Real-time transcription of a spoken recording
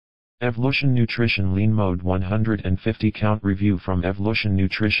Evultion Nutrition Lean Mode 150 Count Review from Evultion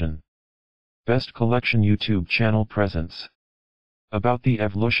Nutrition. Best Collection YouTube channel presence. About the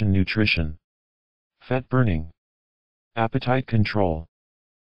Evultion Nutrition. Fat burning. Appetite control.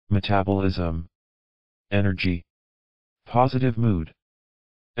 Metabolism. Energy. Positive mood.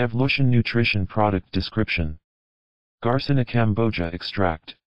 Evultion Nutrition product description. Garcinia cambogia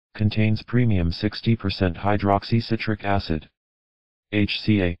extract. Contains premium 60% hydroxycitric acid.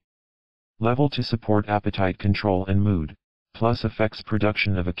 HCA. Level to support appetite control and mood, plus affects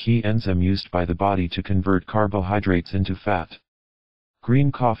production of a key enzyme used by the body to convert carbohydrates into fat.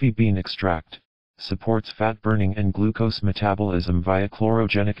 Green coffee bean extract. Supports fat burning and glucose metabolism via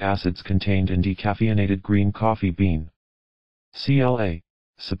chlorogenic acids contained in decaffeinated green coffee bean. CLA.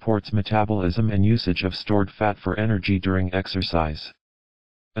 Supports metabolism and usage of stored fat for energy during exercise.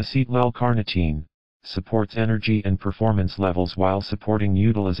 Acetyl-L-carnitine. Supports energy and performance levels while supporting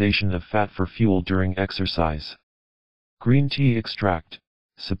utilization of fat for fuel during exercise. Green tea extract.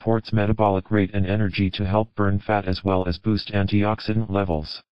 Supports metabolic rate and energy to help burn fat as well as boost antioxidant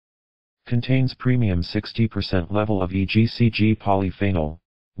levels. Contains premium 60% level of EGCG polyphenol,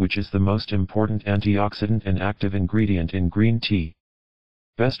 which is the most important antioxidant and active ingredient in green tea.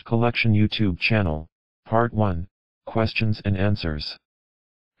 Best Collection YouTube channel, Part 1, Questions and Answers.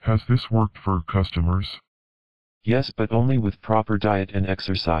 Has this worked for customers? Yes, but only with proper diet and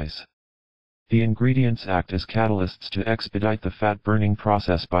exercise. The ingredients act as catalysts to expedite the fat burning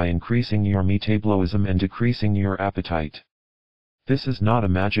process by increasing your metabolism and decreasing your appetite. This is not a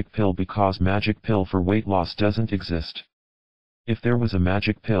magic pill because magic pill for weight loss doesn't exist. If there was a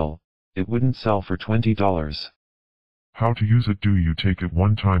magic pill, it wouldn't sell for $20. How to use it? Do you take it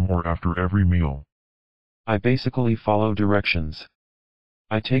one time or after every meal? I basically follow directions.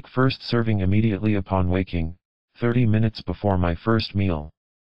 I take first serving immediately upon waking, 30 minutes before my first meal.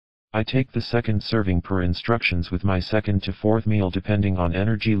 I take the second serving per instructions with my second to fourth meal depending on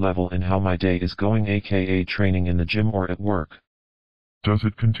energy level and how my day is going, aka training in the gym or at work. Does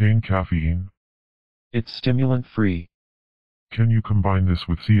it contain caffeine? It's stimulant-free. Can you combine this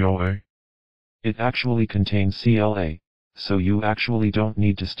with CLA? It actually contains CLA, so you actually don't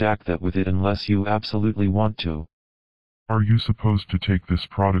need to stack that with it unless you absolutely want to. Are you supposed to take this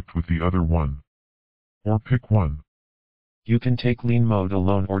product with the other one? Or pick one? You can take Lean Mode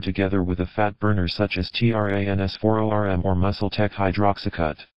alone or together with a fat burner such as TRANS4ORM or MuscleTech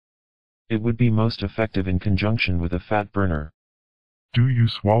Hydroxycut. It would be most effective in conjunction with a fat burner. Do you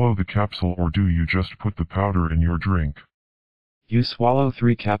swallow the capsule or do you just put the powder in your drink? You swallow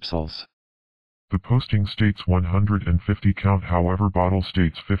 3 capsules. The posting states 150 count, however bottle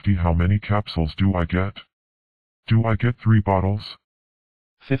states 50. How many capsules do I get? Do I get 3 bottles?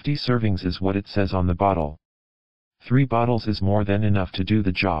 50 servings is what it says on the bottle. 3 bottles is more than enough to do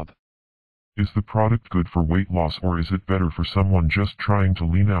the job. Is the product good for weight loss or is it better for someone just trying to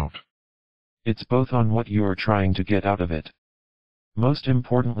lean out? It's both on what you are trying to get out of it. Most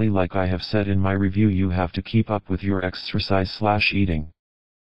importantly, like I have said in my review, you have to keep up with your exercise/eating.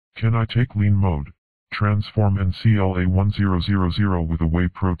 Can I take Lean Mode, Transform and CLA 1000 with a whey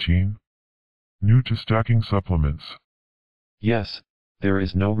protein? New to stacking supplements. Yes, there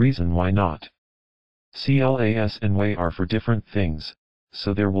is no reason why not. CLAS and whey are for different things,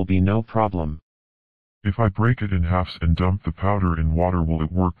 so there will be no problem. If I break it in halves and dump the powder in water, will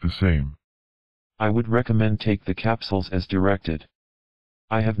it work the same? I would recommend take the capsules as directed.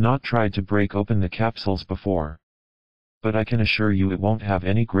 I have not tried to break open the capsules before, but I can assure you it won't have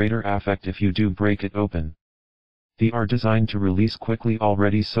any greater effect if you do break it open. They are designed to release quickly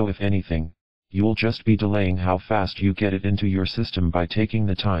already, so if anything, you'll just be delaying how fast you get it into your system by taking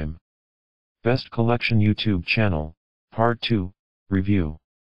the time. Best Collection YouTube channel, Part 2, Review.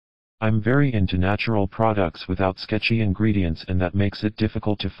 I'm very into natural products without sketchy ingredients, and that makes it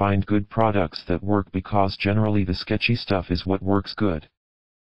difficult to find good products that work because generally the sketchy stuff is what works good.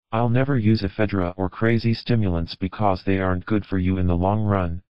 I'll never use ephedra or crazy stimulants because they aren't good for you in the long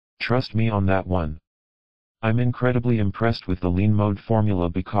run, trust me on that one. I'm incredibly impressed with the Lean Mode formula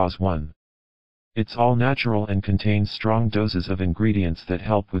because 1. It's all natural and contains strong doses of ingredients that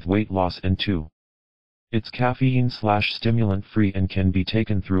help with weight loss, and 2. It's caffeine/stimulant free and can be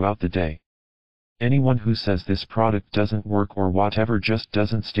taken throughout the day. Anyone who says this product doesn't work or whatever just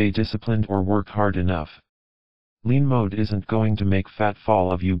doesn't stay disciplined or work hard enough. Lean Mode isn't going to make fat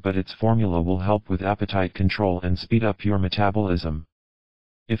fall of you, but its formula will help with appetite control and speed up your metabolism.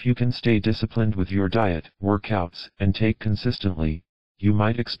 If you can stay disciplined with your diet, workouts, and take consistently, you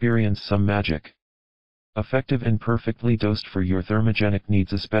might experience some magic. Effective and perfectly dosed for your thermogenic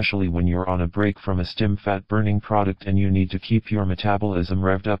needs, especially when you're on a break from a stim fat burning product and you need to keep your metabolism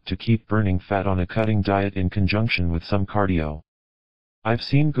revved up to keep burning fat on a cutting diet in conjunction with some cardio. I've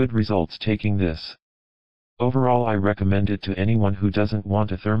seen good results taking this. Overall, I recommend it to anyone who doesn't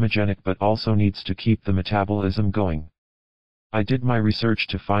want a thermogenic but also needs to keep the metabolism going. I did my research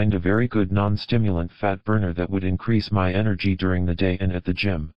to find a very good non-stimulant fat burner that would increase my energy during the day and at the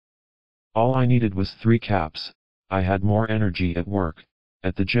gym. All I needed was 3 caps. I had more energy at work,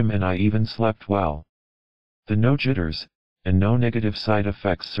 at the gym, and I even slept well. The no jitters, and no negative side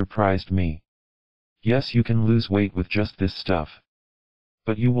effects surprised me. Yes, you can lose weight with just this stuff.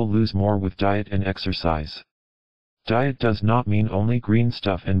 But you will lose more with diet and exercise. Diet does not mean only green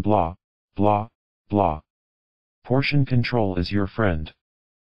stuff and blah, blah, blah. Portion control is your friend.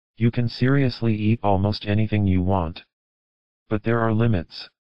 You can seriously eat almost anything you want. But there are limits.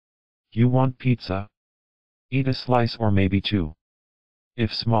 You want pizza? Eat a slice or maybe 2.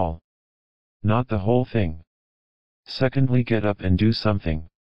 If small. Not the whole thing. Secondly, get up and do something.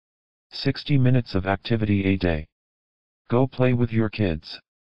 60 minutes of activity a day. Go play with your kids.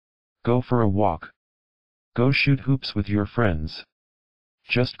 Go for a walk. Go shoot hoops with your friends.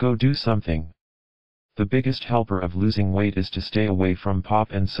 Just go do something. The biggest helper of losing weight is to stay away from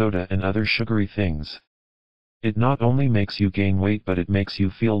pop and soda and other sugary things. It not only makes you gain weight, but it makes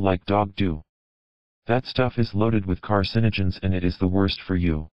you feel like dog do. That stuff is loaded with carcinogens and it is the worst for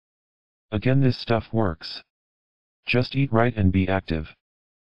you. Again, this stuff works. Just eat right and be active.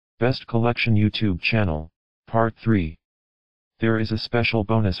 Best Collection YouTube channel, Part 3. There is a special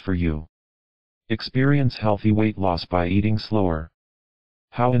bonus for you. Experience healthy weight loss by eating slower.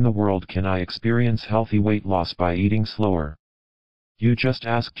 How in the world can I experience healthy weight loss by eating slower? You just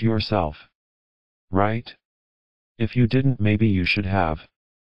asked yourself. Right? If you didn't, maybe you should have.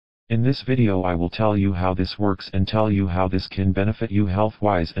 In this video I will tell you how this works and tell you how this can benefit you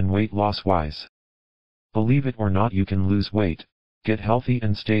health-wise and weight loss-wise. Believe it or not, you can lose weight, get healthy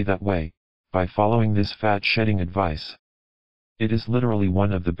and stay that way, by following this fat shedding advice. It is literally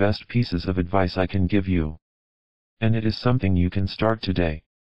one of the best pieces of advice I can give you. And it is something you can start today.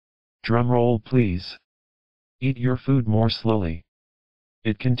 Drum roll please. Eat your food more slowly.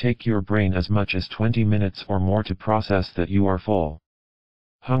 It can take your brain as much as 20 minutes or more to process that you are full.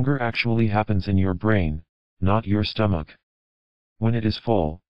 Hunger actually happens in your brain, not your stomach. When it is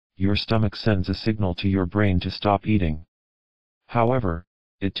full, your stomach sends a signal to your brain to stop eating. However,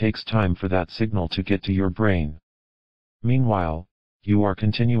 it takes time for that signal to get to your brain. Meanwhile, you are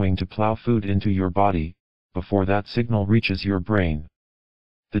continuing to plow food into your body, before that signal reaches your brain.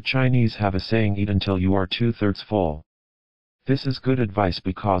 The Chinese have a saying, eat until you are 2/3 full. This is good advice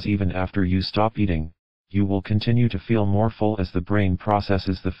because even after you stop eating, you will continue to feel more full as the brain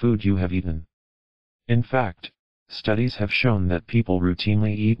processes the food you have eaten. In fact, studies have shown that people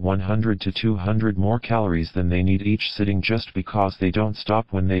routinely eat 100 to 200 more calories than they need each sitting just because they don't stop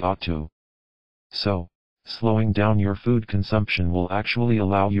when they ought to. So, slowing down your food consumption will actually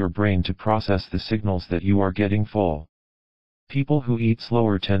allow your brain to process the signals that you are getting full. People who eat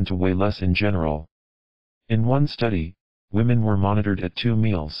slower tend to weigh less in general. In one study, women were monitored at 2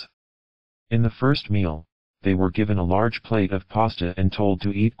 meals. In the first meal, they were given a large plate of pasta and told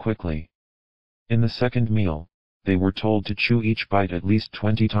to eat quickly. In the second meal, they were told to chew each bite at least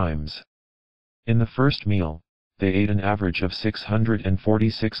 20 times. In the first meal, they ate an average of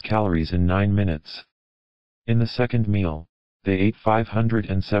 646 calories in 9 minutes. In the second meal, they ate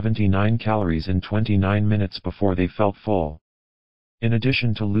 579 calories in 29 minutes before they felt full. In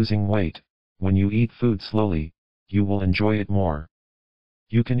addition to losing weight, when you eat food slowly, you will enjoy it more.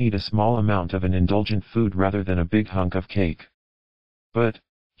 You can eat a small amount of an indulgent food rather than a big hunk of cake. But,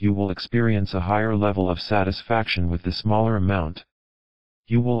 you will experience a higher level of satisfaction with the smaller amount.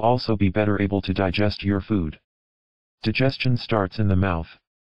 You will also be better able to digest your food. Digestion starts in the mouth.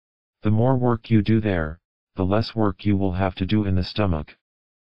 The more work you do there, the less work you will have to do in the stomach.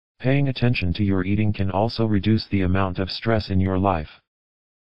 Paying attention to your eating can also reduce the amount of stress in your life.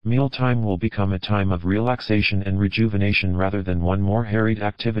 Mealtime will become a time of relaxation and rejuvenation rather than one more harried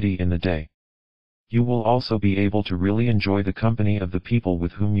activity in the day. You will also be able to really enjoy the company of the people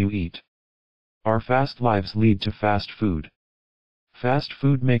with whom you eat. Our fast lives lead to fast food. Fast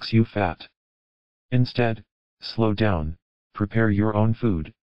food makes you fat. Instead, slow down, prepare your own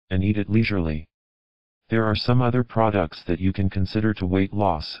food, and eat it leisurely. There are some other products that you can consider to weight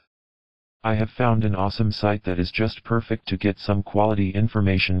loss. I have found an awesome site that is just perfect to get some quality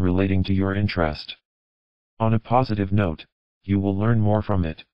information relating to your interest. On a positive note, you will learn more from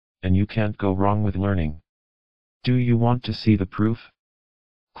it, and you can't go wrong with learning. Do you want to see the proof?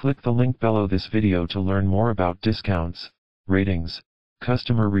 Click the link below this video to learn more about discounts, ratings,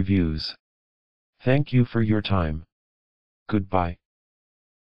 customer reviews. Thank you for your time. Goodbye.